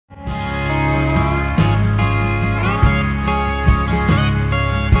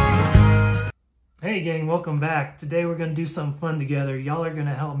Hey gang, welcome back. Today we're going to do something fun together. Y'all are going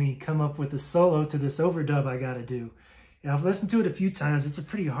to help me come up with a solo to this overdub I got to do. Now, I've listened to it a few times. It's a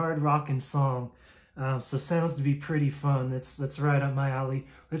pretty hard rocking song, so sounds to be pretty fun. That's right up my alley.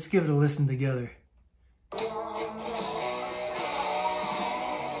 Let's give it a listen together.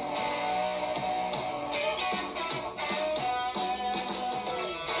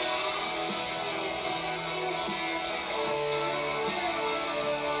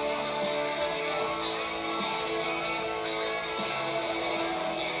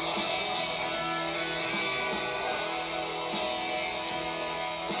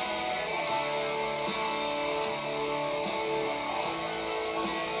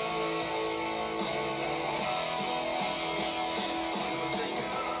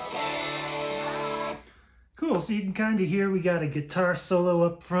 Cool, so you can kind of hear we got a guitar solo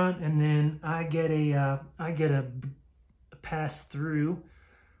up front, and then I get a pass through.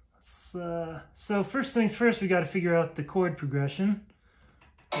 So first things first, we got to figure out the chord progression.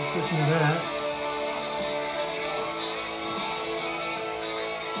 Let's listen to that.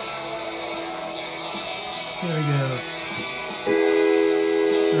 There we go.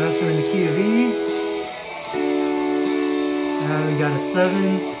 Now so we're in the key of E. Now we got a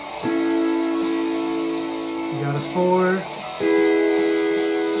 7. Got a 4.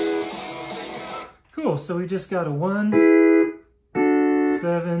 Cool, so we just got a 1,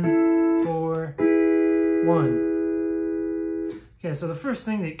 7, 4, 1. Okay, so the first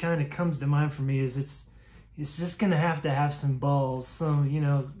thing that kind of comes to mind for me is it's just gonna have to have some balls,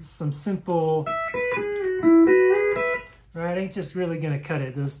 some simple, right? Ain't just really gonna cut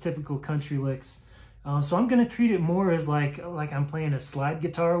it, those typical country licks. So I'm gonna treat it more as like I'm playing a slide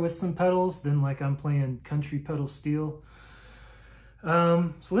guitar with some pedals than like I'm playing country pedal steel.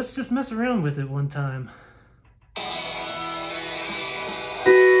 So let's just mess around with it one time.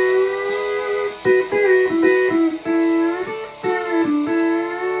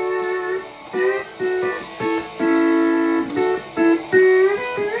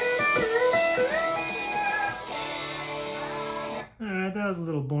 That was a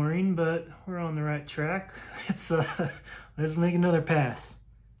little boring, but we're on the right track. Let's make another pass.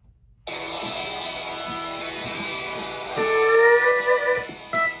 A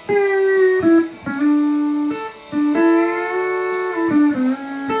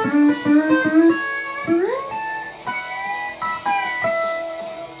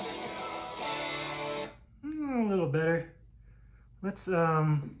little better. Let's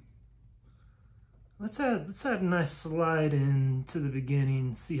add a nice slide into the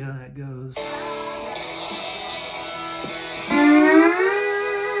beginning, see how that goes.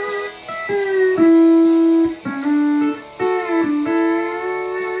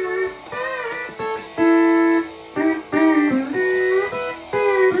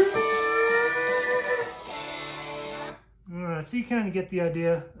 Alright, so you kind of get the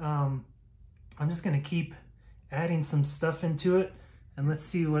idea. I'm just going to keep adding some stuff into it, and let's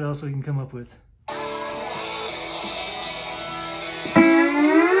see what else we can come up with.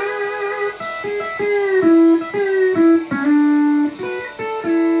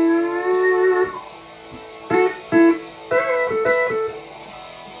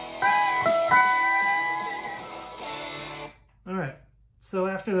 Alright, so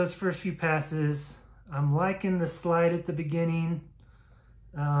after those first few passes, I'm liking the slide at the beginning.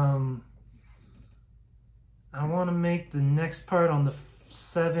 I want to make the next part on the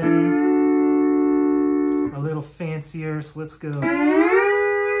 7 a little fancier, so let's go. I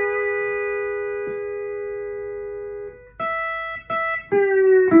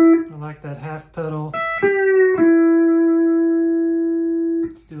like that half pedal.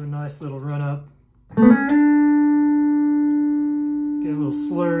 Let's do a nice little run up. Get a little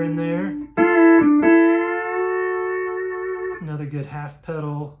slur in there. Another good half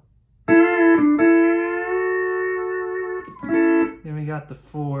pedal. Then we got the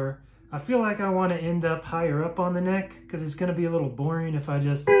 4. I feel like I want to end up higher up on the neck because it's going to be a little boring if I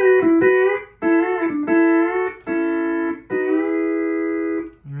just...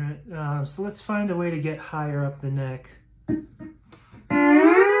 Alright, so let's find a way to get higher up the neck.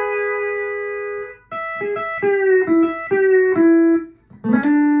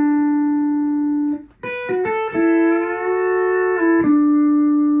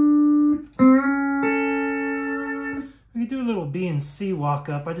 We could do a little B and C walk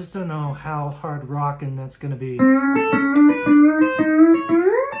up. I just don't know how hard rocking that's going to be.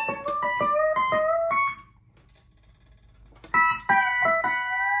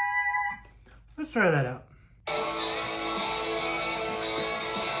 Let's try that out.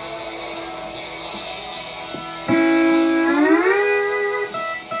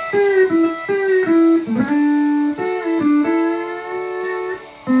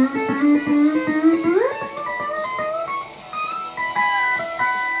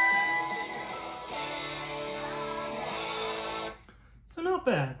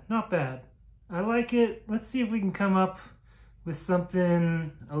 not bad, not bad. I like it. Let's see if we can come up with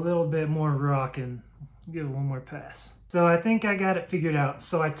something a little bit more rockin'. Give it one more pass. So I think I got it figured out.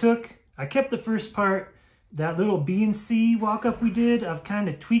 So I kept the first part, that little B and C walk up we did, I've kind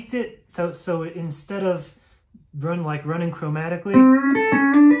of tweaked it. So instead of running chromatically,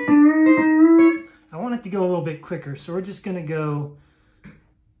 I want it to go a little bit quicker. So we're just gonna go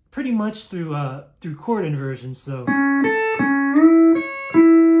pretty much through chord inversion. So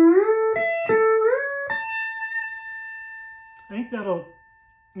I think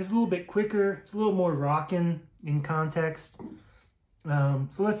it's a little bit quicker. It's a little more rockin' in context. So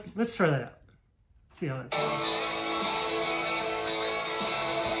let's try that out. See how that sounds.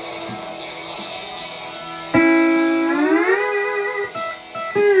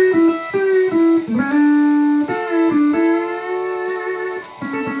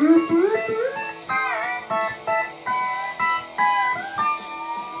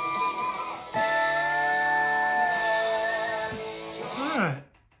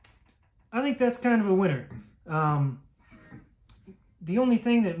 I think that's kind of a winner. The only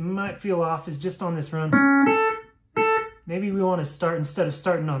thing that might feel off is just on this run. Maybe we want to start, instead of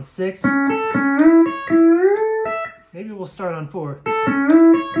starting on 6, maybe we'll start on 4.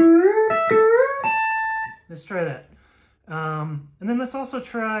 Let's try that. And then let's also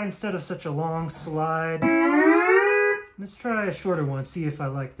try, instead of such a long slide, let's try a shorter one, see if I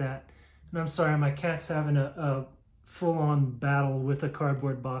like that. And I'm sorry, my cat's having a full-on battle with a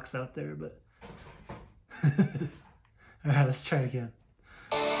cardboard box out there, but all right, let's try it again.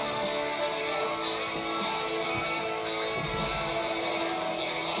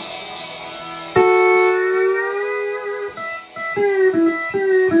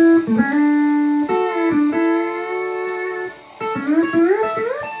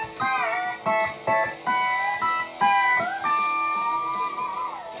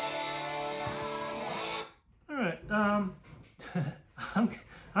 All right,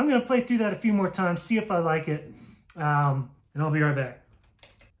 I'm gonna play through that a few more times, see if I like it, and I'll be right back.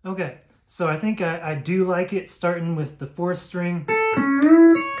 Okay, so I think I do like it starting with the 4th string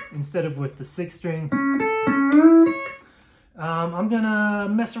instead of with the 6th string. I'm gonna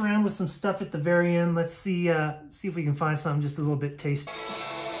mess around with some stuff at the very end. Let's see if we can find something just a little bit tasty.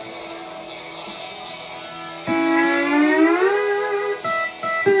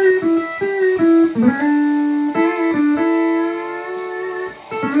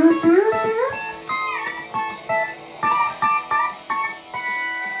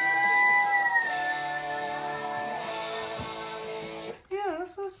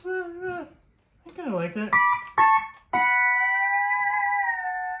 Yeah, I kind of like that.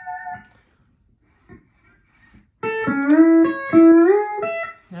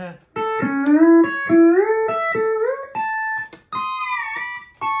 Yeah.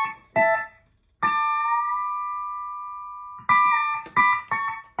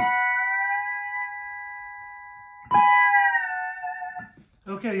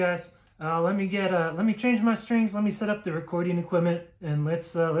 Okay, guys. Let me change my strings. Let me set up the recording equipment, and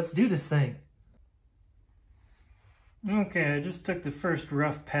let's do this thing. Okay, I just took the first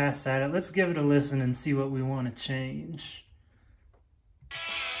rough pass at it. Let's give it a listen and see what we want to change.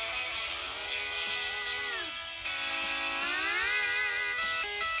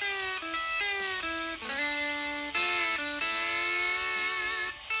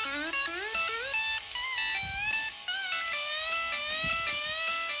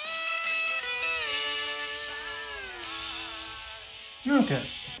 Okay,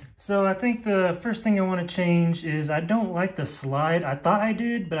 so I think the first thing I want to change is I don't like the slide. I thought I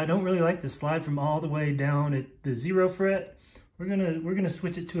did, but I don't really like the slide from all the way down at the 0 fret. We're gonna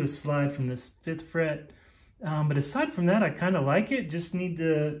switch it to a slide from this 5th fret. But aside from that, I kind of like it. Just need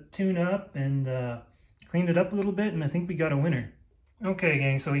to tune up and clean it up a little bit, and I think we got a winner. Okay,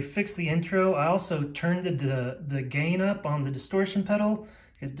 gang, so we fixed the intro. I also turned the gain up on the distortion pedal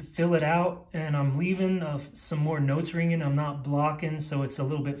to fill it out, and I'm leaving some more notes ringing. I'm not blocking, so it's a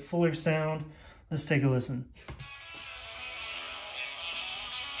little bit fuller sound. Let's take a listen.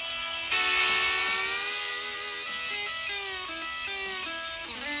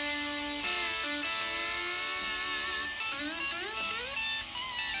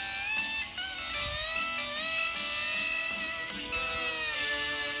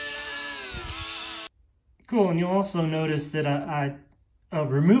 Cool, and you'll also notice that I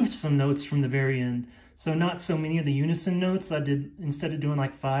removed some notes from the very end. So not so many of the unison notes. I did, instead of doing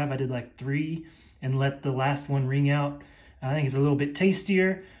like 5, I did like 3 and let the last one ring out. I think it's a little bit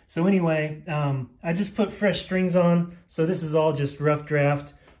tastier. So anyway, I just put fresh strings on. So this is all just rough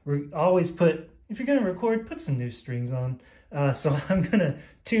draft. We always put, if you're gonna record, put some new strings on. So I'm gonna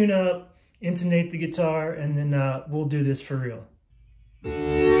tune up, intonate the guitar, and then we'll do this for real.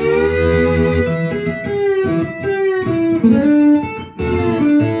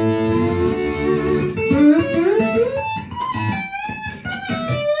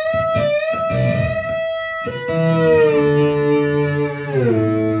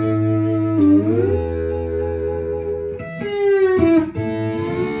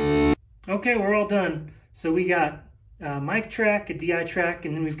 Okay, we're all done. So we got a mic track, a DI track,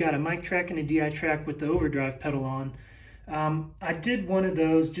 and then we've got a mic track and a DI track with the overdrive pedal on. I did one of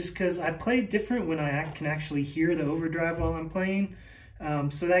those just because I play different when I can actually hear the overdrive while I'm playing.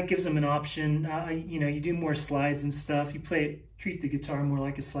 So that gives them an option. You know, you do more slides and stuff. You treat the guitar more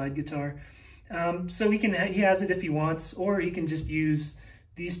like a slide guitar. So he has it if he wants, or he can just use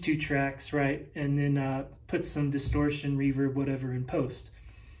these two tracks, right? And then put some distortion, reverb, whatever in post.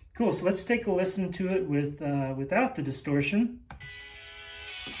 Cool, so let's take a listen to it without the distortion.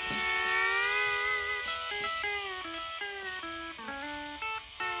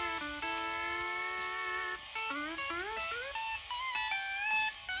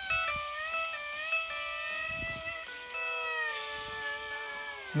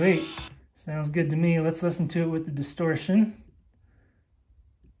 Sweet, sounds good to me. Let's listen to it with the distortion.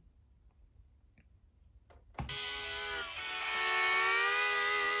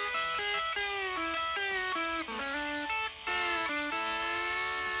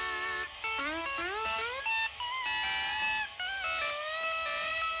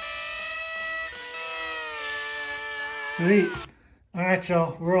 Sweet. All right,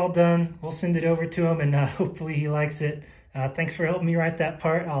 y'all, we're all done. We'll send it over to him, and hopefully he likes it. Thanks for helping me write that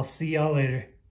part. I'll see y'all later.